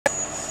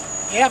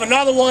You have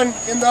another one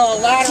in the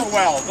ladder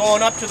well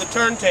going up to the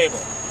turntable.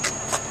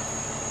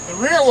 The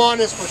rear one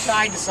is for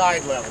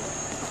side-to-side level.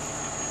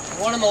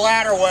 The one in the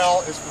ladder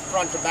well is for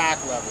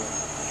front-to-back level.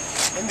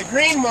 And the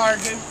green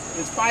margin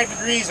is 5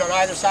 degrees on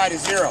either side of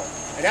 0.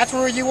 And that's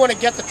where you want to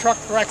get the truck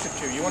corrected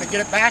to. You want to get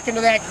it back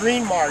into that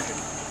green margin.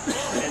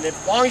 And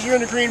as long as you're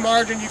in the green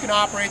margin, you can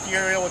operate the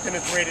aerial within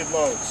its rated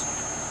loads.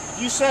 If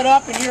you set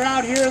up and you're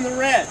out here in the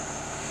red,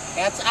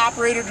 that's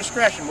operator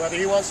discretion, whether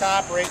he wants to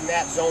operate in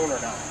that zone or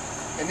not.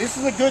 And this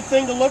is a good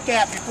thing to look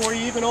at before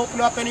you even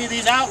open up any of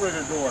these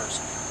outrigger doors.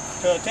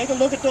 To take a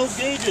look at those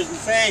gauges and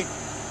say,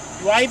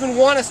 do I even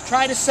want to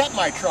try to set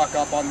my truck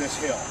up on this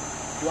hill?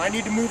 Do I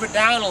need to move it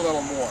down a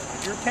little more?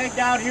 If you're pegged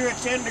out here at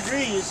 10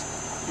 degrees,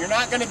 you're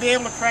not going to be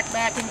able to trek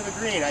back into the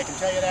green. I can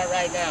tell you that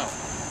right now.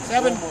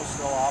 Will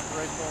still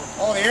operate though?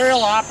 Oh, the aerial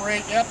will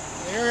operate, yep.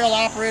 The aerial will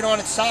operate on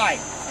its side.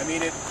 I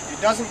mean, it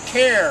doesn't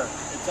care.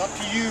 It's up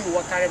to you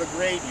what kind of a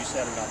grade you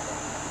set it up on.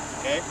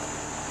 Okay?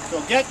 So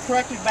get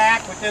corrected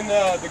back within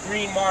the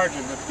green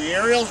margin. If the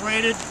aerial's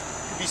rated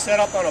to be set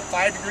up on a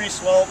 5-degree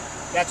slope,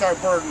 that's our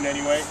burden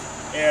anyway.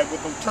 And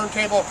with the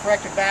turntable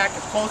corrected back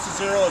as close to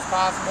 0 as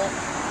possible,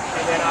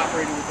 and then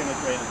operating within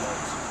its rated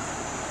loads.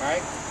 All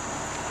right?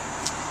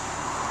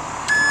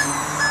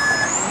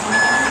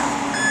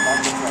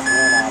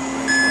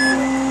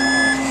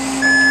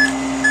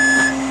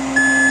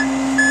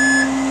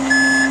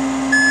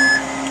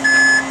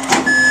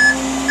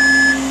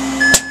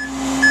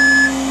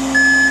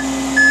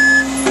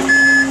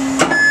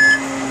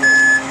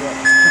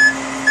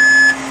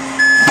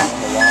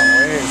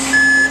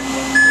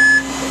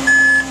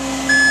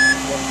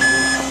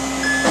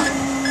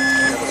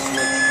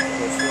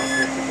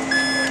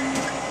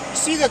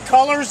 See the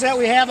colors that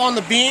we have on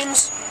the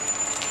beams?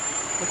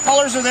 The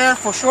colors are there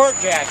for short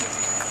jacking.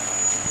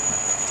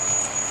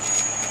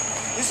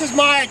 This is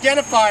my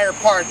identifier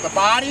part, the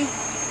body.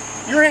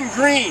 You're in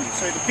green,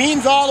 so the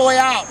beam's all the way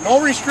out. No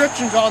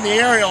restrictions on the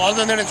aerial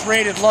other than its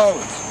rated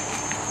loads.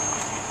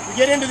 We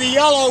get into the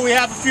yellow, we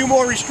have a few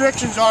more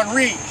restrictions on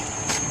reach.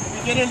 When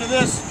we get into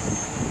this,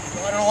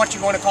 I don't know what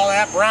you want to call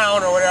that,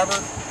 brown or whatever,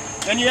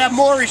 then you have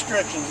more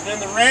restrictions. And in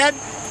the red,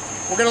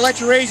 we're going to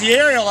let you raise the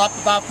aerial up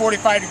about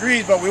 45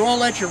 degrees, but we won't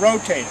let you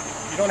rotate it.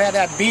 You don't have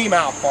that beam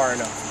out far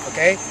enough,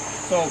 okay?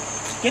 So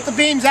get the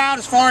beams out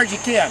as far as you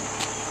can,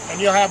 and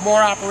you'll have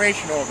more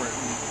operation over it.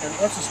 And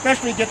let's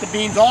especially get the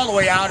beams all the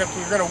way out if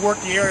we're going to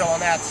work the aerial on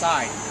that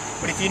side.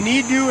 But if you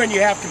need to and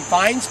you have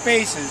confined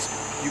spaces,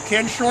 you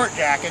can short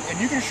jack it, and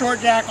you can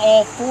short jack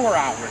all 4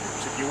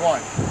 outriggers if you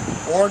want,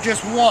 or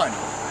just one.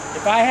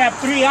 If I have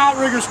 3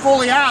 outriggers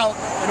fully out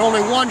and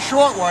only 1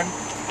 short one,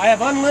 I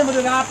have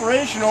unlimited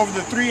operation over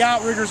the 3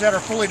 outriggers that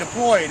are fully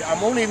deployed.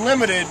 I'm only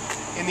limited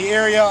in the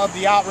area of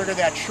the outrigger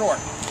that's short.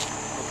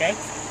 Okay?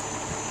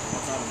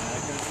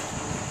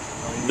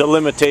 The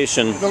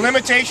limitation. The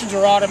limitations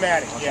are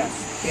automatic, yes.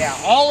 Yeah,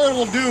 all it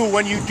will do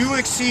when you do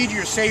exceed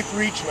your safe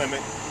reach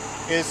limit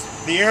is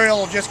the aerial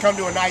will just come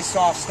to a nice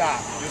soft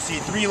stop. You'll see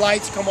 3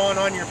 lights come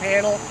on your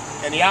panel,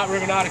 and the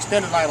outrigger not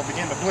extended light will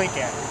begin to blink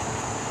at it.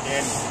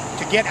 And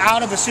to get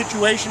out of a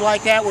situation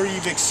like that where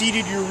you've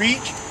exceeded your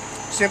reach,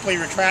 simply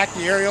retract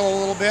the aerial a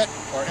little bit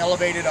or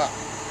elevate it up.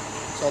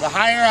 So the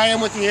higher I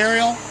am with the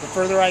aerial, the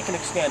further I can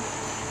extend it.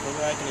 The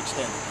further I can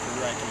extend it. The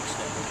further I can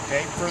extend it.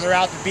 Okay? The further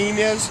out the beam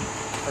is, the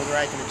further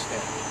I can extend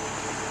it.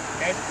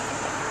 Okay?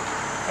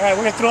 Alright,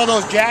 we're going to throw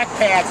those jack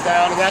pads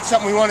down, and that's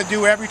something we want to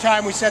do every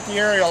time we set the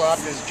aerial up.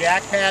 There's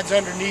jack pads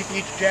underneath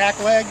each jack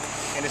leg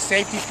and a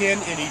safety pin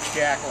in each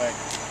jack leg.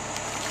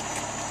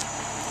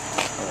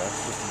 Oh,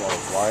 that's just about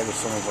as wide as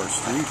some of our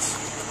streets.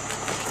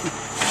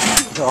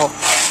 No.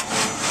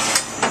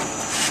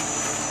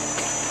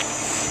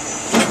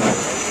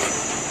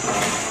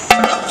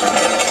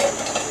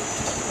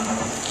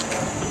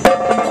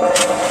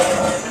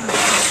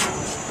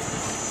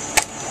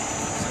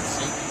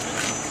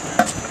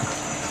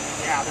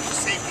 Yeah, there's a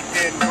safety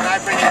pin. When I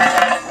bring it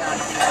down,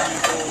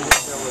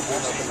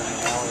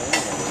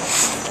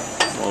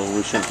 Well,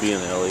 we shouldn't be in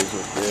the alleys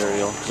with the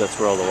aerial, because that's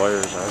where all the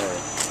wires are.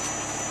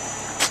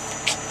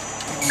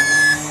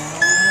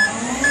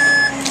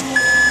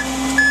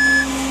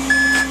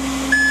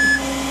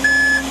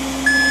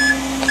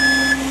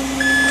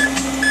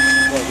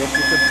 Well, I guess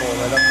you could pull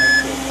right up next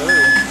to a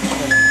curb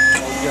and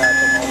all jack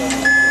them all up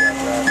into that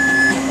grass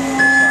median or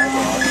the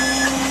sidewalk.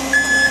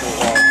 Pull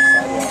off the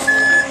sidewalk.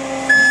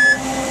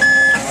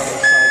 Another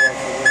sidewalk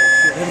for little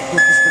shit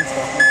anyways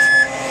sometimes.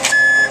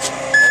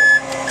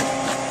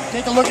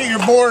 take a look at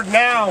your board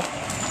now.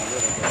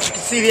 You can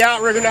see the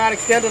outrigger not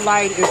extended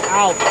light is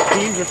out. The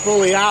beams are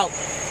fully out.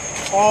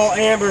 All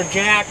amber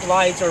jack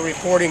lights are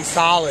reporting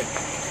solid.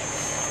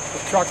 The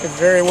truck is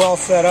very well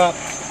set up.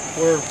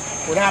 We're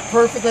not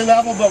perfectly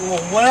level, but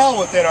we're well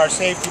within our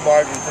safety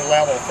margin for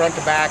level, front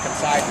to back and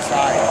side to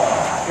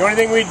side. The only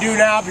thing we do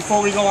now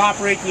before we go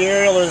operate the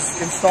aerial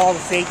is install the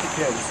safety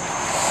pins.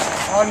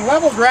 On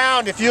level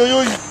ground, if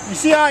you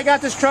see how I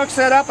got this truck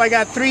set up? I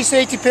got 3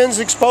 safety pins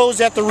exposed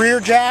at the rear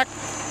jack,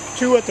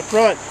 2 at the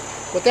front.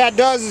 What that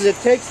does is it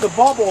takes the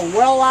bubble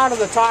well out of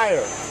the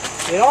tire.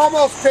 It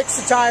almost picks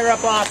the tire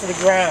up off of the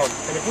ground.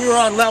 And if we were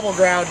on level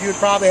ground, you would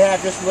probably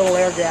have just a little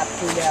air gap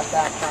between that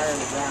back tire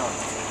and the ground.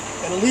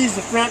 And it leaves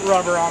the front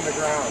rubber on the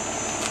ground.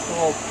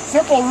 So,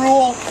 simple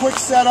rule, quick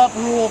setup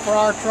rule for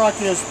our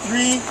truck is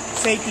 3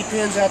 safety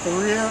pins at the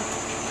rear,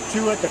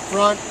 2 at the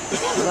front.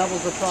 It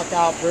levels the truck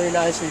out very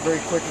nicely, very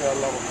quickly on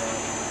level ground.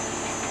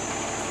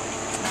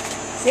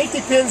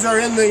 Safety pins are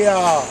in the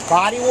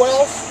body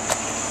wells.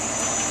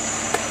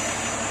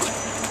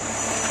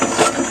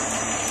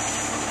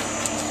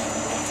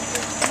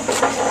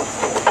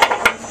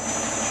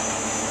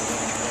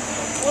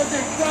 Ones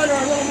in front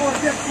are a little more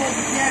difficult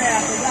to get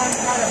at, because I'm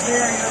kind of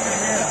buried under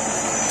here.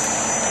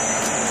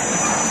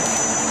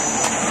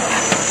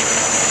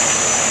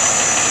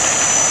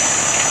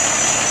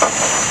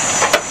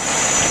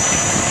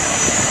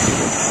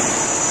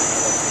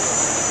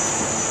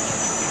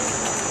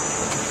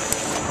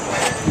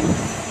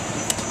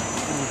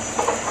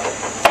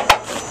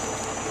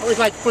 I always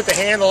like to put the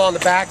handle on the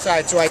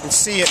backside so I can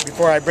see it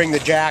before I bring the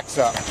jacks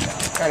up.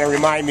 Kind of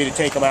remind me to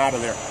take them out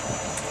of there.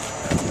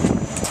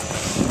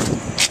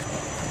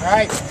 All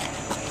right.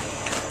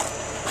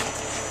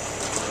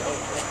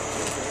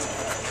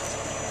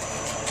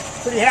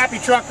 Pretty happy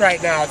truck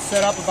right now. It's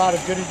set up about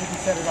as good as you can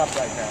set it up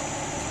right now.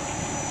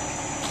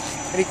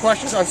 Any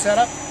questions on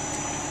setup?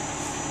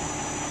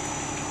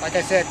 Like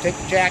I said, take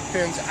the jack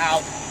pins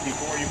out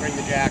before you bring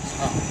the jacks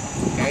up.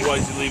 Okay?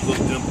 Otherwise you leave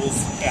little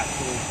dimples. Yeah,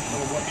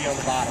 little whoopie on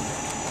the bottom.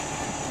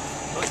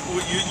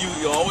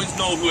 You always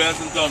know who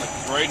hasn't done it.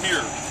 It's right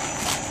here.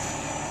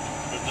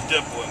 There's the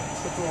dimple in it.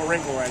 Put a little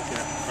wrinkle right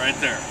there. Right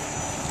there.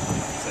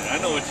 Say, I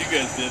know what you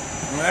guys did.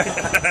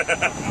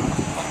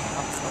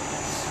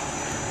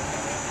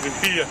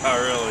 Yeah,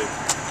 really.